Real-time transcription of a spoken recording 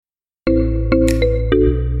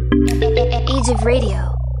Alternative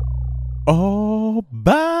Radio. All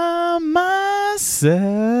by myself.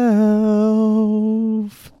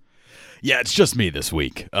 Yeah, it's just me this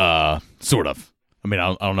week. Sort of. I mean,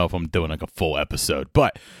 I don't know if I'm doing like a full episode,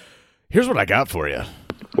 but here's what I got for you.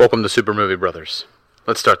 Welcome to Super Movie Brothers.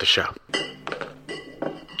 Let's start the show.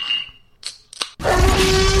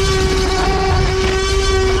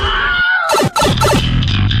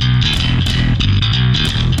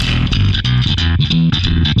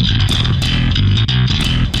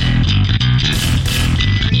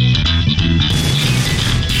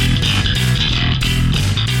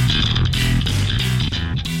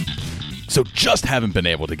 So just haven't been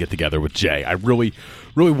able to get together with Jay. I really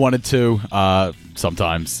wanted to.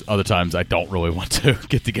 Sometimes, other times I don't really want to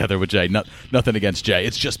get together with Jay. Nothing against Jay.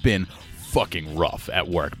 It's just been fucking rough at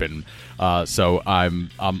work. So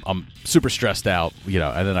I'm super stressed out, and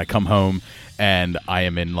then I come home and I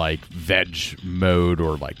am in like veg mode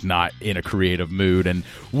or like not in a creative mood, and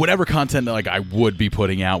whatever content that like I would be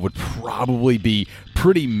putting out would probably be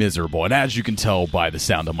pretty miserable. And as you can tell by the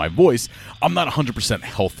sound of my voice, I'm not 100%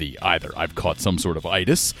 healthy either. I've caught some sort of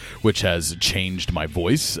itis, which has changed my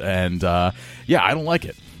voice, and I don't like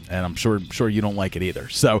it. And I'm sure you don't like it either.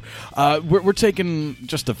 So we're taking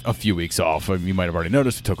just a few weeks off. You might have already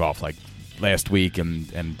noticed we took off like last week and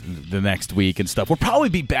the next week and stuff. We'll probably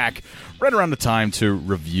be back right around the time to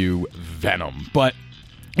review Venom. But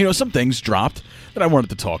some things dropped that I wanted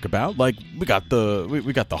to talk about. Like we got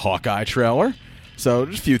the Hawkeye trailer. So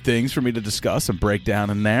there's a few things for me to discuss and break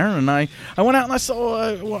down in there. And I went out and I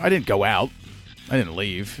saw. I didn't go out. I didn't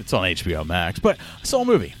leave. It's on HBO Max. But I saw a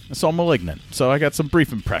movie. I saw Malignant. So I got some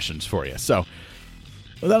brief impressions for you. So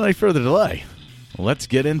without any further delay, let's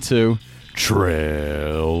get into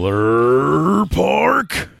Trailer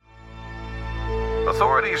Park.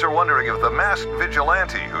 Authorities are wondering if the masked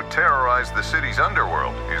vigilante who terrorized the city's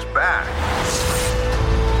underworld is back.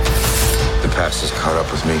 The past has caught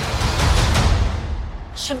up with me.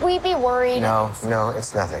 Should we be worried? No,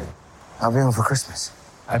 it's nothing. I'll be home for Christmas.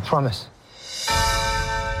 I promise.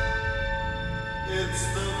 It's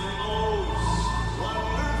the most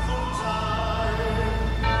wonderful time.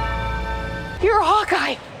 You're a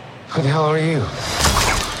Hawkeye. Who the hell are you?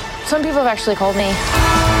 Some people have actually called me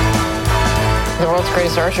the world's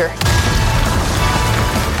greatest archer.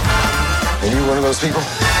 Are you one of those people?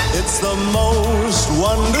 It's the most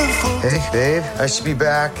wonderful. Hey, babe, I should be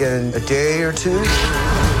back in a day or two.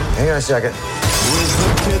 Hang on a second. With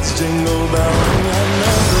the kids jingle belling and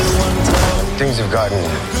everyone telling Things have gotten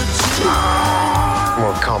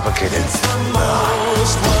more complicated. it's the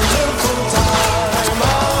most wonderful time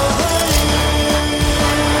of the year.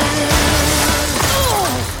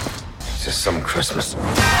 It's just some Christmas.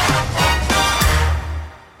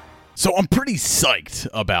 So I'm pretty psyched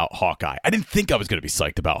about Hawkeye. I didn't think I was going to be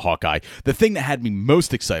psyched about Hawkeye. The thing that had me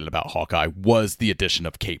most excited about Hawkeye was the addition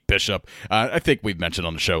of Kate Bishop. I think we've mentioned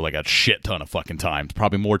on the show like a shit ton of fucking times,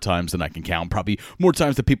 probably more times than I can count, probably more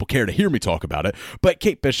times than people care to hear me talk about it. But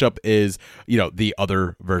Kate Bishop is, the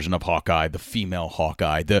other version of Hawkeye, the female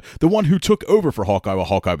Hawkeye, the one who took over for Hawkeye while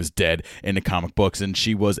Hawkeye was dead in the comic books, and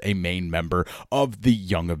she was a main member of the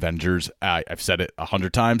Young Avengers. I've said it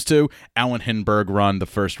 100 times too. Alan Hinberg run, the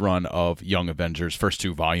first run of Young Avengers, first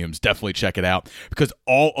 2 volumes. Definitely check it out because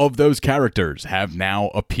all of those characters have now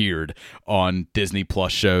appeared on Disney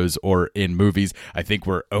Plus shows or in movies. I think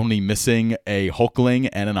we're only missing a Hulkling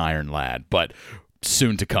and an Iron Lad, but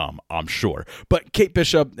soon to come, I'm sure. But Kate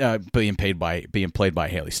Bishop being played by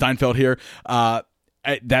Haley Steinfeld here. That's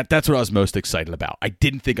what I was most excited about. I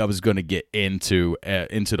didn't think I was going to get into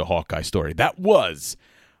the Hawkeye story. That was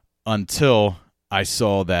until I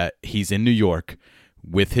saw that he's in New York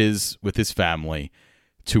with his family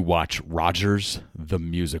to watch Rogers the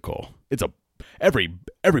Musical. It's every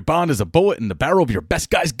Bond is a bullet in the barrel of your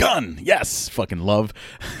best guy's gun. Yes, fucking love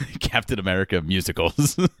Captain America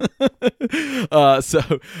musicals.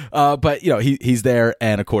 But he's there,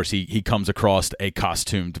 and of course he comes across a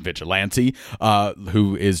costumed vigilante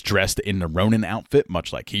who is dressed in the Ronin outfit,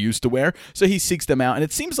 much like he used to wear. So he seeks them out, and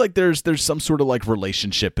it seems like there's some sort of like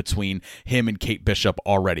relationship between him and Kate Bishop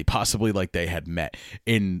already, possibly like they had met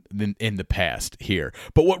in the past here.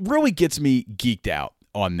 But what really gets me geeked out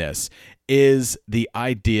on this is the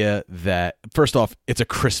idea that, first off, it's a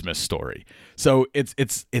Christmas story. So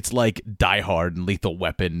it's like Die Hard and Lethal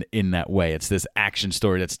Weapon in that way. It's this action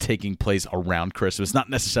story that's taking place around Christmas. Not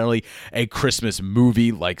necessarily a Christmas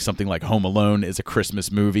movie like something like Home Alone is a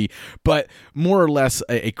Christmas movie, but more or less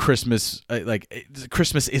a Christmas,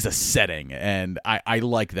 Christmas is a setting, and I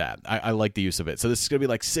like that. I like the use of it. So this is going to be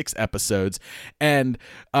like 6 episodes, and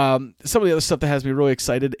some of the other stuff that has me really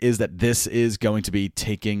excited is that this is going to be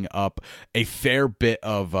taking up a fair bit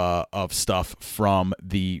of stuff from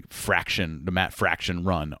the Matt Fraction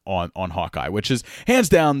run on Hawkeye, which is hands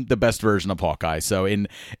down the best version of Hawkeye. So in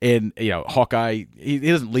Hawkeye, he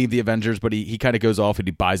doesn't leave the Avengers, but he kind of goes off and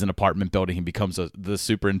he buys an apartment building. He becomes the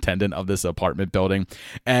superintendent of this apartment building,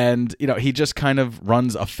 and he just kind of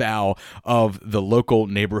runs afoul of the local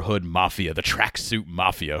neighborhood mafia, the tracksuit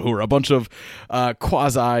mafia, who are a bunch of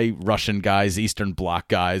quasi Russian guys, Eastern Bloc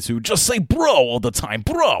guys who just say bro all the time.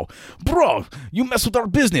 Bro, you mess with our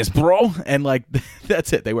business, bro. And like,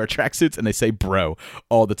 that's it. They wear tracksuits and they say bro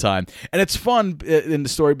all the time. And it's fun in the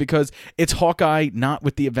story because it's Hawkeye not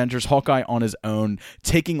with the Avengers, Hawkeye on his own,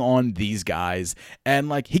 taking on these guys. And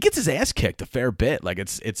like, he gets his ass kicked a fair bit. Like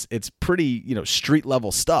it's pretty, street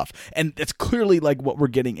level stuff. And it's clearly like what we're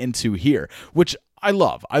getting into here, which I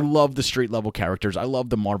love. I love the street level characters. I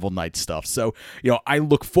love the Marvel Knight stuff. So, I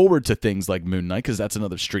look forward to things like Moon Knight because that's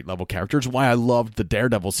another street level character. It's why I loved the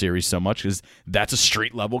Daredevil series so much, because that's a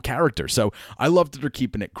street level character. So I love that they're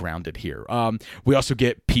keeping it grounded here. We also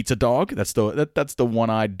get Pizza Dog. That's the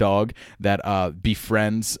one-eyed dog that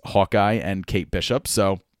befriends Hawkeye and Kate Bishop.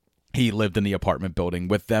 So he lived in the apartment building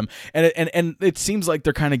with them. And it seems like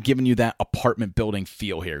they're kind of giving you that apartment building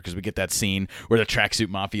feel here, because we get that scene where the tracksuit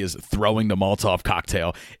mafia is throwing the Molotov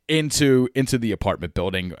cocktail into the apartment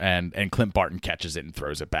building, and Clint Barton catches it and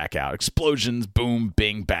throws it back out. Explosions, boom,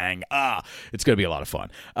 bing, bang. It's going to be a lot of fun.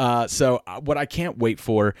 So what I can't wait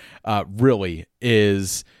for really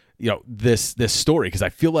is this story, because I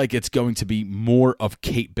feel like it's going to be more of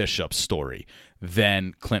Kate Bishop's story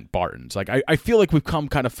than Clint Barton's. Like I feel like we've come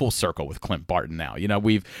kind of full circle with Clint Barton now.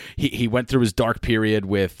 He went through his dark period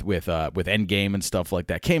with Endgame and stuff like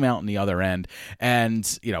that. Came out on the other end,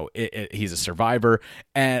 and he's a survivor.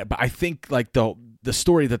 But I think like the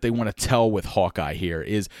story that they want to tell with Hawkeye here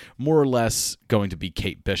is more or less going to be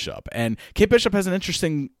Kate Bishop. And Kate Bishop has an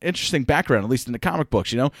interesting background, at least in the comic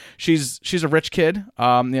books. She's a rich kid.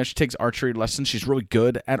 She takes archery lessons. She's really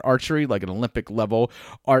good at archery, like an Olympic level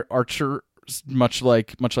archer. Much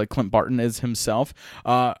like Clint Barton is himself.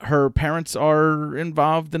 Her parents are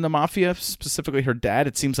involved in the mafia, specifically her dad.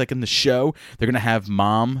 It seems like in the show they're going to have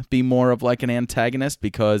mom be more of like an antagonist,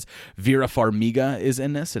 because Vera Farmiga is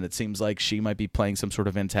in this, and it seems like she might be playing some sort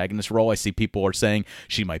of antagonist role. I see people are saying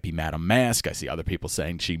she might be Madame Mask. I see other people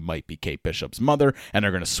saying she might be Kate Bishop's mother, and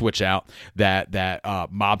they're going to switch out that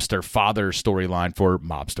mobster father storyline for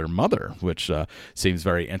mobster mother, which seems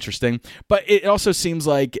very interesting. But it also seems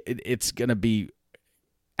like it's going to be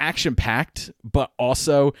action packed, but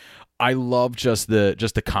also I love just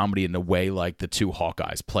the comedy and the way like the two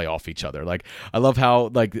Hawkeyes play off each other. Like I love how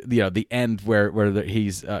like the end where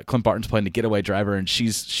he's Clint Barton's playing the getaway driver and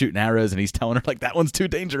she's shooting arrows and he's telling her like that one's too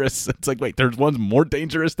dangerous. It's like, wait, there's one more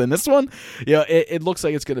dangerous than this one. It looks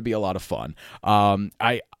like it's going to be a lot of fun.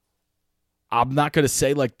 I'm not going to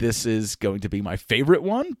say like this is going to be my favorite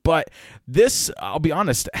one, but this, I'll be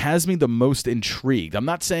honest, has me the most intrigued. I'm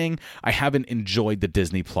not saying I haven't enjoyed the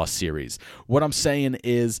Disney Plus series. What I'm saying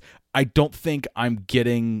is I don't think I'm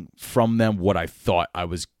getting from them what I thought I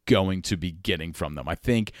was going to be getting from them. I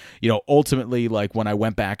think, ultimately, like when I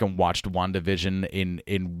went back and watched WandaVision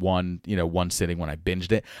in one sitting when I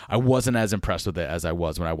binged it, I wasn't as impressed with it as I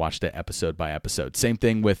was when I watched it episode by episode. Same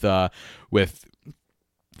thing with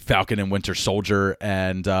Falcon and Winter Soldier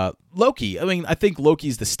and Loki. I mean, I think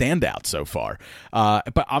Loki's the standout so far.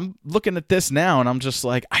 But I'm looking at this now and I'm just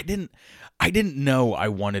like, I didn't know I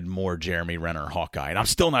wanted more Jeremy Renner Hawkeye, and I'm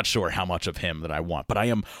still not sure how much of him that I want, but I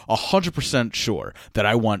am 100% sure that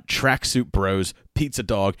I want Tracksuit Bros, Pizza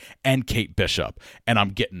Dog, and Kate Bishop, and I'm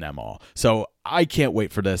getting them all. So I can't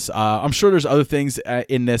wait for this. I'm sure there's other things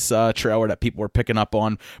in this trailer that people are picking up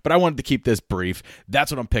on, but I wanted to keep this brief.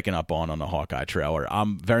 That's what I'm picking up on the Hawkeye trailer.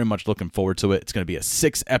 I'm very much looking forward to it. It's going to be a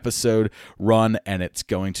 6-episode run, and it's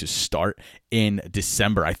going to start in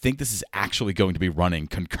December. I think this is actually going to be running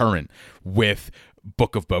concurrent with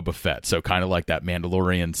Book of Boba Fett, so kind of like that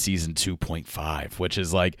Mandalorian Season 2.5, which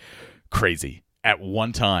is like crazy. At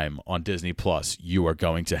one time on Disney Plus, you are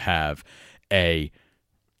going to have a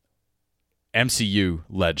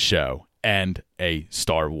MCU-led show and a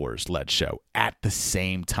Star Wars-led show at the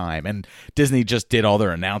same time. And Disney just did all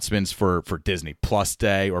their announcements for Disney Plus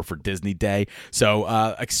Day or for Disney Day.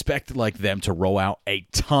 So expect like them to roll out a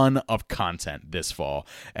ton of content this fall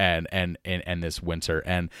and this winter.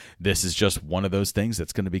 And this is just one of those things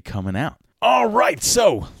that's going to be coming out. All right,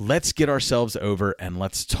 so let's get ourselves over and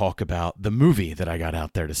let's talk about the movie that I got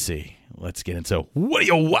out there to see. Let's get into what are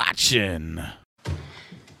you watching?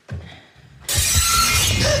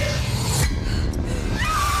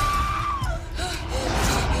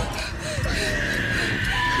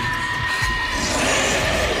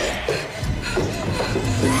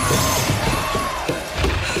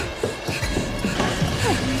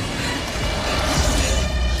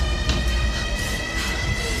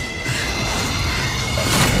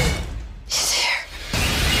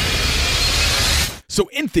 So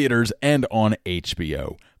in theaters and on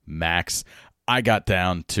HBO Max, I got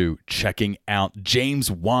down to checking out James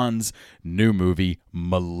Wan's new movie,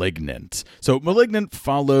 Malignant. So Malignant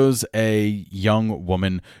follows a young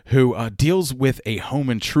woman who deals with a home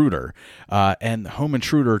intruder, and the home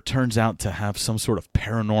intruder turns out to have some sort of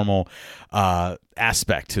paranormal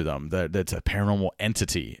aspect to them. That's a paranormal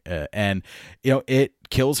entity, and it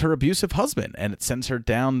kills her abusive husband, and it sends her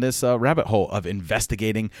down this rabbit hole of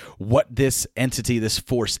investigating what this entity, this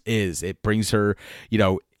force is. It brings her,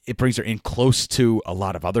 it brings her in close to a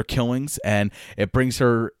lot of other killings, and it brings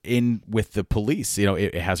her in with the police.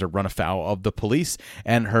 It has her run afoul of the police,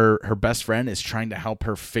 and her best friend is trying to help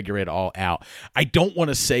her figure it all out. I don't want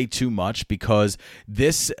to say too much because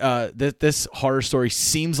this horror story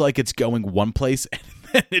seems like it's going one place, and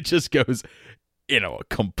then it just goes a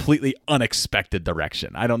completely unexpected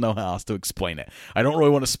direction. I don't know how else to explain it. I don't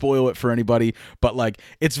really want to spoil it for anybody, but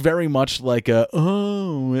it's very much like it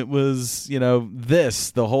was,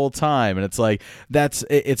 this the whole time. And it's like,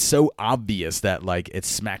 it's so obvious that it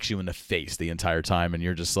smacks you in the face the entire time. And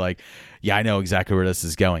you're just like, yeah, I know exactly where this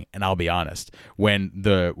is going. And I'll be honest, when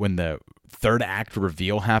the third act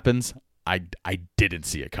reveal happens, I didn't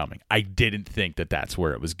see it coming. I didn't think that that's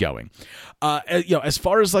where it was going. As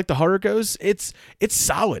far as the horror goes, it's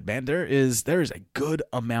solid, man. There is a good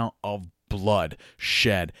amount of blood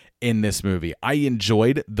shed in this movie. I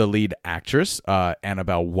enjoyed the lead actress,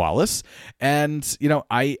 Annabelle Wallis, and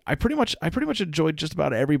I pretty much enjoyed just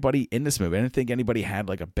about everybody in this movie. I didn't think anybody had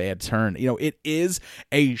a bad turn. It is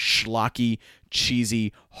a schlocky,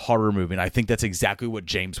 cheesy horror movie, and I think that's exactly what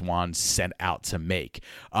James Wan set out to make.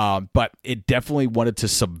 But it definitely wanted to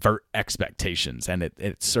subvert expectations, and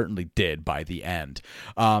it certainly did by the end.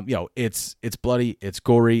 It's bloody, it's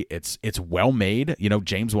gory, it's well made.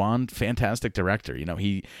 James Wan, fantastic director.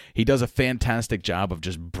 He does a fantastic job of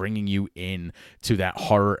just bringing you in to that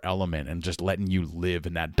horror element and just letting you live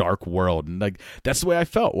in that dark world, and that's the way I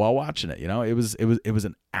felt while watching it. It was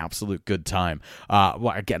an absolute good time.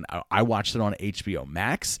 Again, I watched it on HBO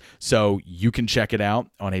Max, so you can check it out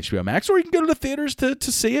on HBO Max, or you can go to the theaters to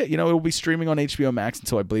see it. It'll be streaming on HBO Max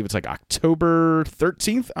until I believe it's October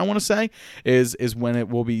 13th, I want to say, is when it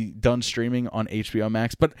will be done streaming on HBO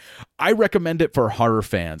Max. But I recommend it for horror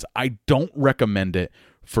fans. I don't recommend it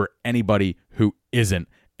for anybody who isn't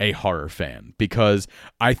a horror fan, because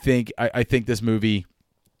I think this movie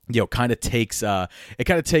kind of takes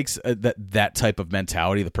that type of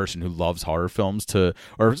mentality, the person who loves horror films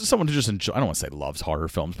or someone who just I don't want to say loves horror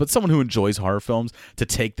films, but someone who enjoys horror films, to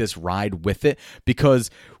take this ride with it,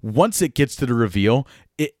 because once it gets to the reveal,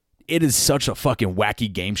 it is such a fucking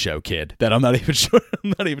wacky game show, kid, that I'm not even sure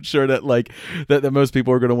that that most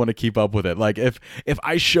people are going to want to keep up with it. If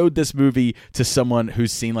I showed this movie to someone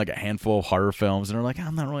who's seen a handful of horror films and are like,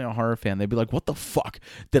 I'm not really a horror fan, they'd be like, what the fuck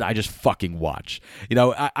did I just fucking watch?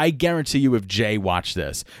 I guarantee you, if Jay watched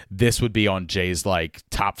this would be on Jay's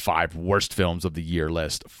top 5 worst films of the year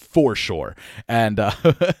list for sure. And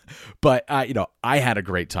but I had a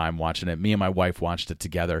great time watching it. Me and my wife watched it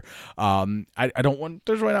together.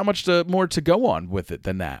 There's really not much more to go on with it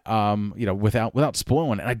than that, without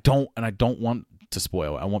spoiling it. And I don't want to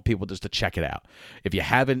spoil it. I want people just to check it out. If you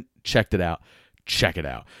haven't checked it out, check it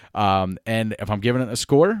out. And if I'm giving it a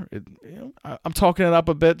score, I'm talking it up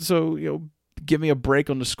a bit, so give me a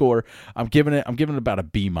break on the score. I'm giving it about a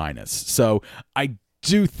B-. So I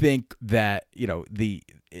do think that it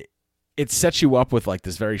sets you up with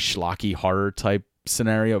this very schlocky horror type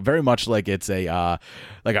scenario, very much like it's an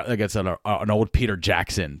old Peter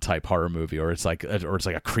Jackson type horror movie, or it's like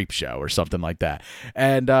a creep show or something like that,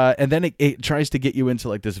 and then it tries to get you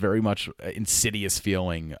into this very much Insidious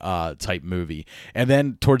feeling type movie, and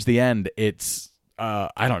then towards the end it's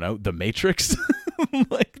I don't know, The Matrix.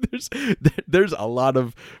 There's a lot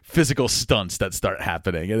of physical stunts that start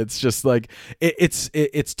happening, and it's just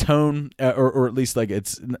its tone, or at least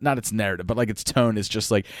it's not its narrative, but its tone is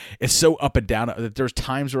just it's so up and down. There's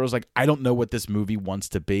times where I was I don't know what this movie wants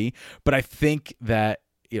to be, but I think that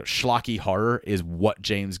schlocky horror is what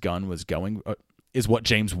James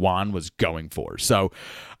Wan was going for. So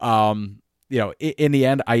in the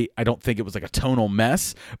end, I don't think it was a tonal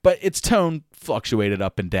mess, but its tone fluctuated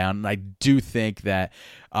up and down. And I do think that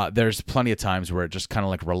there's plenty of times where it just kind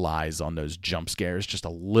of relies on those jump scares just a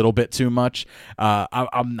little bit too much.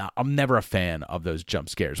 I'm never a fan of those jump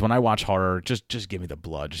scares. When I watch horror, just give me the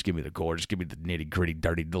blood, just give me the gore, just give me the nitty gritty,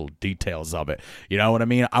 dirty little details of it. You know what I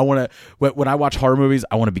mean? When I watch horror movies,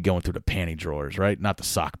 I want to be going through the panty drawers, right? Not the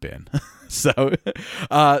sock bin. So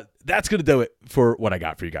that's going to do it for what I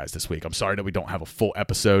got for you guys this week. I'm sorry that we don't have a full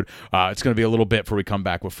episode. It's going to be a little bit before we come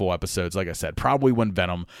back with full episodes. Like I said, probably when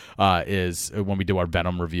Venom when we do our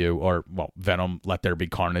Venom review, or Venom Let There Be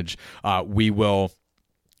Carnage, we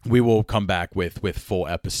will come back with full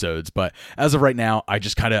episodes. But as of right now, I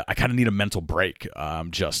kind of need a mental break.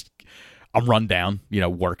 I'm run down.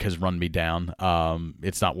 Work has run me down.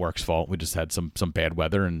 It's not work's fault. We just had some bad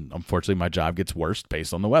weather, and unfortunately, my job gets worse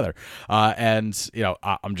based on the weather. I'm just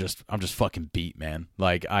fucking beat, man.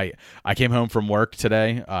 Like I came home from work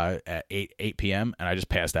today at 8 p.m. and I just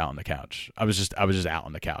passed out on the couch. I was just out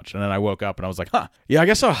on the couch, and then I woke up and I was like, yeah, I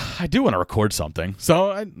guess I do want to record something.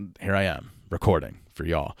 So here I am recording for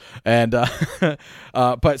y'all. And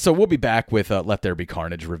but so we'll be back with Let There Be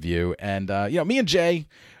Carnage review, and me and Jay,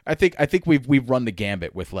 I think we've run the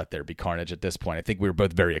gambit with Let There Be Carnage at this point. I think we were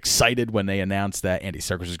both very excited when they announced that Andy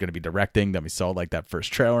Serkis was going to be directing. Then we saw that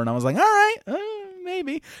first trailer, and I was like, all right,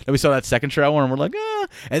 maybe. Then we saw that second trailer, and we're like,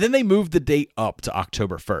 And then they moved the date up to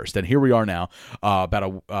October 1st, and here we are now,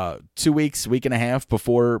 about 2 weeks, week and a half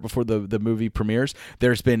before the movie premieres.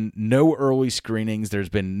 There's been no early screenings. There's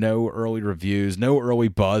been no early reviews, no early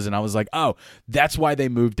buzz, and I was like, oh, that's why they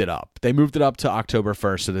moved it up. They moved it up to October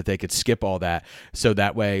 1st so that they could skip all that, so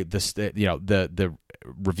that way the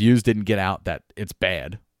reviews didn't get out that it's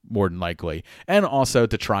bad, more than likely, and also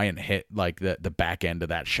to try and hit the back end of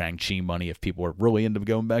that Shang-Chi money. If people are really into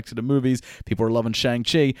going back to the movies, people are loving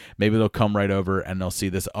Shang-Chi, maybe they'll come right over and they'll see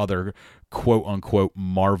this other quote-unquote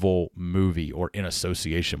Marvel movie, or in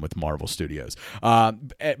association with Marvel Studios.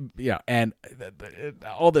 And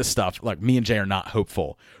all this stuff, me and Jay are not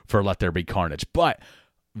hopeful for Let There Be Carnage, but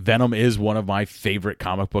Venom is one of my favorite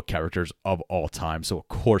comic book characters of all time, so of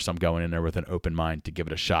course I'm going in there with an open mind to give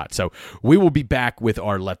it a shot. So we will be back with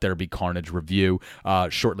our Let There Be Carnage review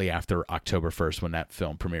shortly after October 1st when that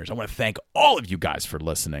film premieres. I want to thank all of you guys for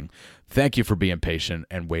listening. Thank you for being patient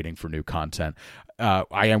and waiting for new content. I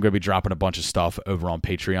am going to be dropping a bunch of stuff over on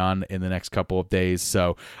Patreon in the next couple of days,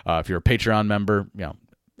 so if you're a Patreon member,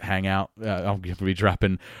 hang out. I'm going to be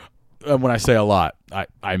dropping... when I say a lot,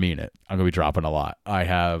 I mean it. I'm going to be dropping a lot. I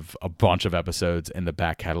have a bunch of episodes in the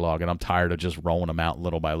back catalog, and I'm tired of just rolling them out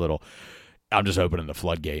little by little. I'm just opening the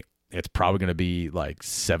floodgate. It's probably going to be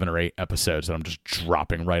 7 or 8 episodes that I'm just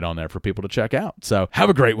dropping right on there for people to check out. So have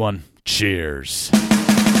a great one. Cheers.